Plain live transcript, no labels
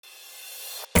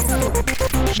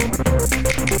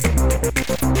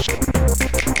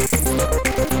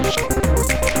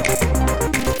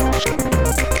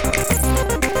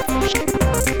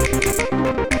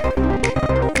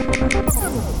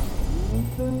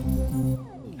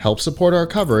Help support our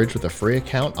coverage with a free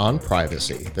account on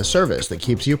Privacy, the service that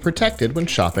keeps you protected when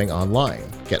shopping online.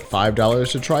 Get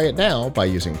 $5 to try it now by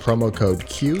using promo code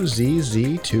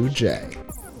QZZ2J.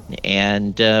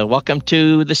 And welcome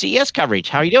to the CES coverage.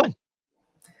 How are you doing?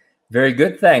 Very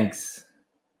good, thanks.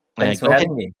 Thanks for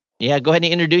having me. Yeah, go ahead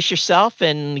and introduce yourself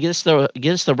and give us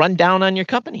the rundown on your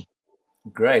company.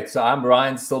 Great. So I'm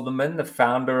Ryan Silverman, the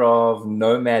founder of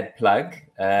Nomadplug.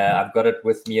 I've got it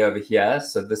with me over here.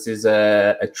 So this is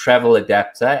a travel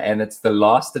adapter, and it's the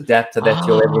last adapter that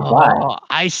you'll ever buy.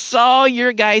 I saw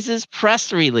your guys'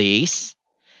 press release,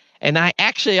 and I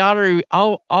actually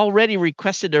already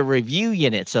requested a review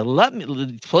unit. So let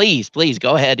me, please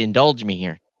go ahead, indulge me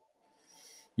here.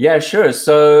 Yeah, sure.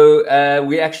 So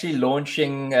we're actually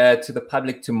launching to the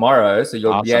public tomorrow. So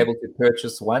you'll be able to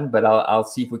purchase one, but I'll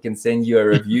see if we can send you a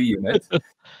review unit.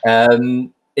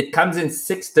 It comes in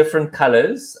 6 different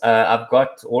colors. I've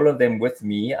got all of them with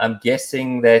me. I'm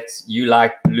guessing that you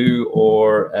like blue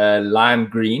or lime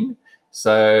green.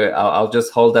 So I'll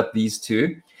just hold up these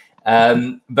 2.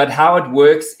 But how it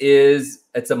works is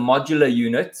it's a modular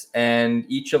unit, and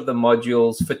each of the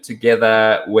modules fit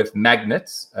together with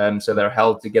magnets. So they're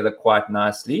held together quite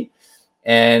nicely.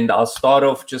 And I'll start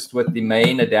off just with the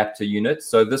main adapter unit.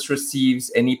 So this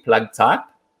receives any plug type.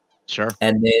 Sure.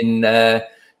 And then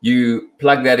you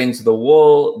plug that into the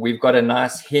wall. We've got a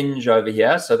nice hinge over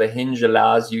here. So the hinge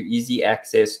allows you easy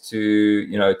access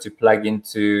to plug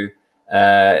into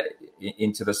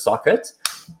the socket.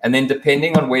 And then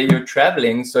depending on where you're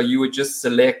traveling, so you would just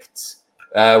select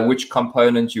which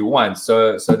component you want.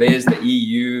 So there's the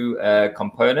EU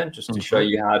component, just to show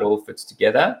you how it all fits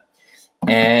together.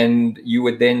 And you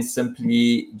would then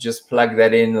simply just plug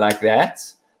that in like that.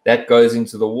 That goes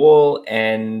into the wall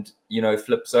and,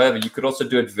 flips over. You could also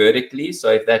do it vertically. So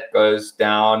if that goes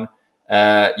down,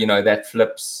 that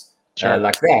flips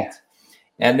like that.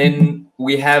 And then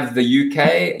we have the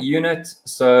UK unit.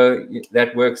 So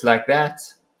that works like that.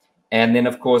 And then,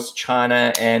 of course,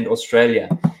 China and Australia.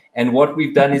 And what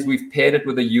we've done is we've paired it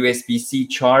with a USB-C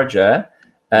charger.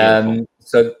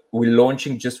 So we're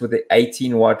launching just with the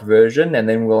 18-watt version, and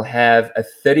then we'll have a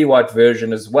 30-watt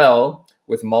version as well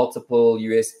with multiple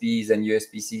USBs and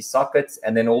USB-C sockets,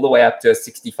 and then all the way up to a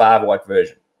 65-watt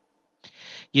version.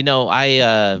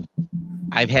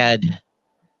 I've had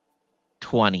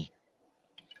 20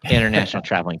 international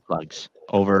traveling plugs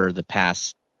over the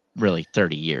past really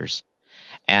 30 years.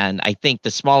 And I think the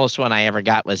smallest one I ever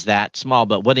got was that small.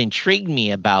 But what intrigued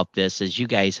me about this is you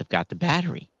guys have got the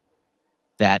battery.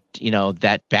 That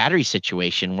battery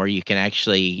situation where you can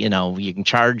actually, you can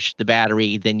charge the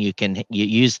battery, then you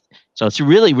use. So it's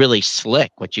really, really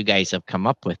slick what you guys have come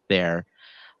up with there.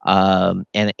 And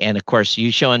of course,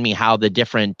 you showing me how the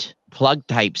different plug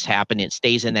types happen. It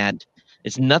stays in that.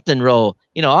 It's nothing real.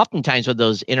 Oftentimes with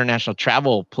those international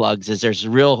travel plugs is there's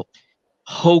real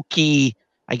hokey,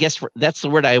 I guess that's the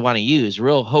word I want to use,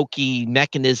 real hokey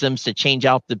mechanisms to change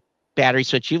out the battery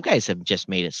switch. You guys have just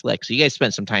made it slick. So you guys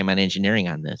spent some time on engineering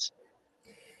on this.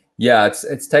 Yeah,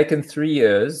 it's taken 3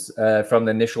 years from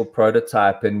the initial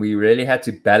prototype, and we really had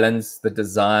to balance the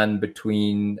design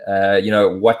between, how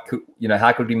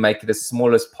could we make it as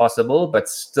small as possible, but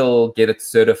still get it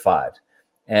certified.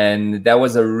 And that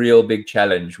was a real big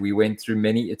challenge. We went through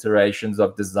many iterations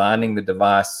of designing the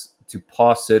device to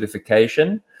pass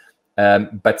certification,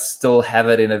 but still have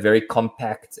it in a very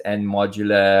compact and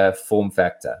modular form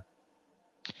factor.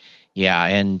 Yeah,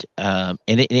 and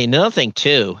another thing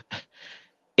too,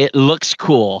 it looks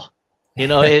cool.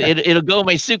 It'll go in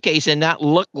my suitcase and not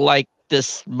look like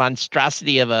this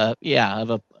monstrosity of a.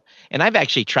 And I've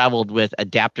actually traveled with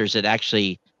adapters that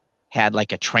actually had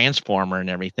like a transformer and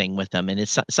everything with them, and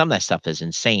it's some of that stuff is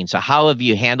insane. So how have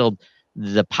you handled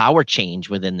the power change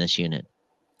within this unit?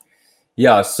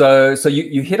 Yeah, so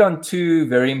you hit on 2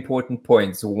 very important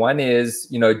points. One is,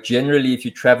 generally if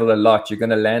you travel a lot, you're going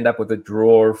to land up with a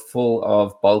drawer full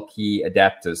of bulky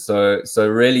adapters. So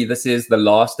really this is the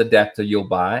last adapter you'll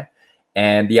buy.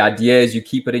 And the idea is you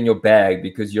keep it in your bag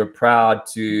because you're proud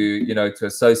to, to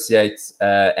associate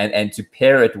and to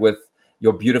pair it with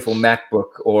your beautiful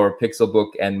MacBook or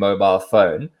Pixelbook and mobile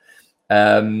phone.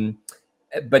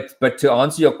 But to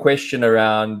answer your question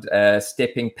around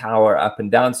stepping power up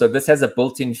and down, so this has a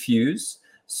built-in fuse.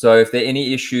 So if there are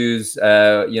any issues,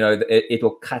 it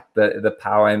will cut the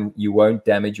power and you won't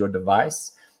damage your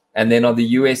device. And then on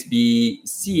the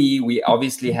USB-C, we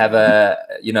obviously have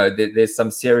there's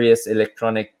some serious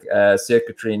electronic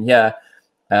circuitry in here.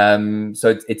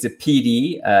 So it's a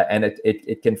PD, and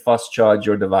it can fast charge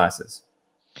your devices.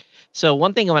 So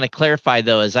one thing I want to clarify,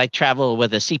 though, is I travel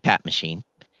with a CPAP machine.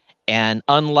 And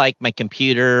unlike my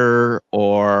computer,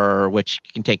 or which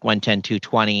can take 110,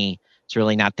 220, it's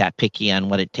really not that picky on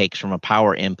what it takes from a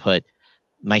power input.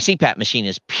 My CPAP machine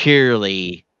is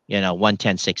purely,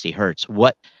 110, 60 hertz.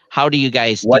 How do you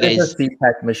guys? What is a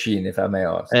CPAP machine, if I may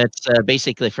ask? It's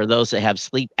basically for those that have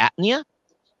sleep apnea,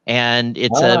 and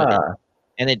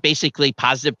and it basically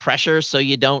positive pressure, so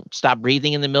you don't stop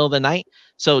breathing in the middle of the night.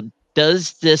 So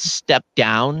does this step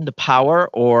down the power,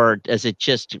 or does it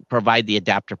just provide the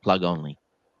adapter plug only?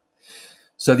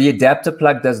 So the adapter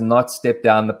plug does not step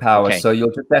down the power. Okay. So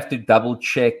you'll just have to double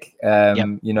check,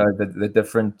 Yep. the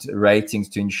different ratings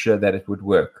to ensure that it would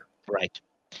work. Right.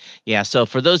 Yeah. So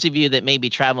for those of you that may be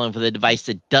traveling with a device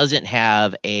that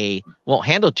won't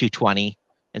handle 220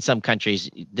 in some countries,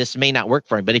 this may not work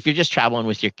for you. But if you're just traveling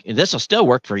with this will still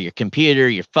work for your computer,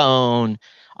 your phone,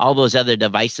 all those other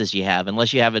devices you have,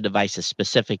 unless you have a device that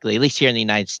specifically, at least here in the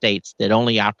United States, that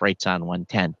only operates on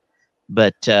 110.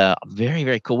 But very,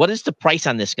 very cool. What is the price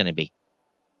on this going to be?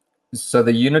 So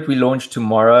the unit we launch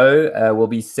tomorrow will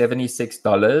be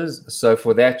 $76. So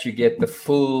for that, you get the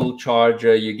full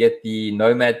charger, you get the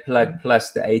Nomadplug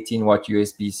plus the 18-watt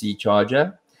USB-C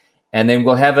charger. And then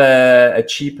we'll have a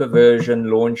cheaper version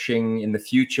launching in the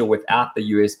future without the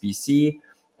USB-C.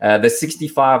 The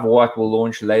 65-watt will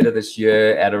launch later this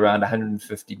year at around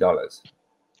 $150.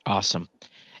 Awesome.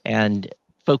 And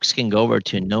folks can go over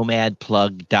to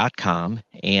nomadplug.com,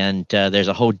 and there's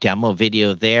a whole demo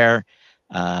video there.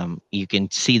 You can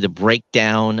see the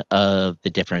breakdown of the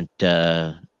different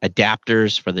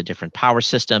adapters for the different power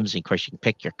systems. And of course, you can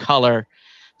pick your color.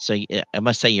 So I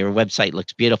must say your website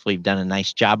looks beautiful. You've done a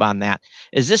nice job on that.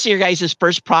 Is this your guys'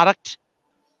 first product?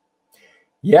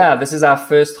 Yeah, this is our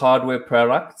first hardware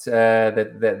product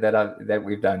that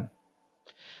we've done.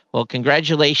 Well,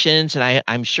 congratulations, and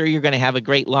I'm sure you're going to have a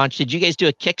great launch. Did you guys do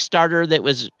a Kickstarter that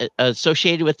was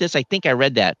associated with this? I think I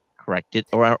read that correct,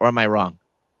 or am I wrong?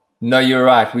 No, you're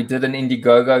right. We did an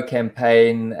Indiegogo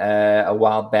campaign a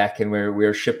while back, and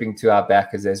we're shipping to our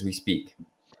backers as we speak.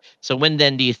 So when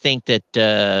then do you think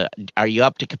that are you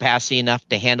up to capacity enough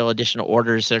to handle additional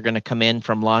orders that are going to come in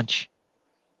from launch?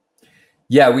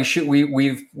 Yeah,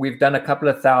 we've done a couple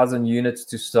of thousand units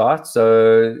to start,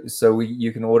 so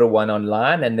you can order one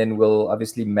online, and then we'll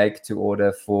obviously make to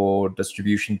order for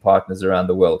distribution partners around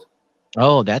the world.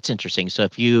 Oh, that's interesting. So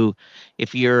if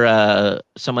you're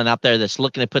someone out there that's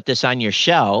looking to put this on your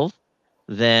shelf,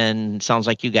 then sounds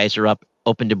like you guys are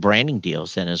open to branding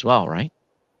deals then as well, right?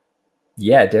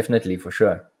 Yeah, definitely, for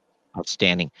sure.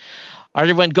 Outstanding. All right,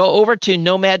 everyone, go over to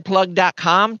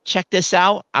nomadplug.com. Check this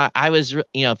out. I was,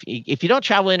 if you don't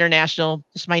travel international,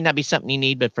 this might not be something you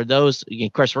need, but for those,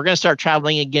 of course, we're going to start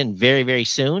traveling again very, very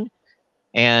soon.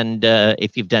 And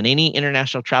if you've done any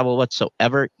international travel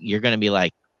whatsoever, you're going to be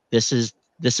like, this is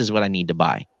what I need to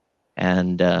buy.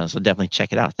 And so definitely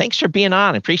check it out. Thanks for being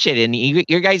on. I appreciate it. And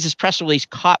your guys' press release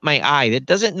caught my eye. That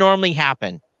doesn't normally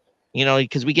happen,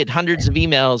 because we get hundreds of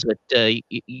emails, but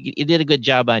you did a good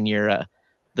job on your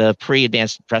the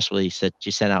pre-advanced press release that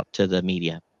you sent out to the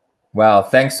media. Wow,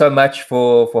 thanks so much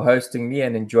for hosting me,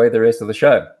 and enjoy the rest of the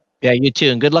show. Yeah, you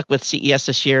too. And good luck with CES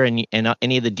this year and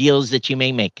any of the deals that you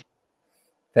may make.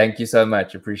 Thank you so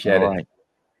much. Appreciate it. All right.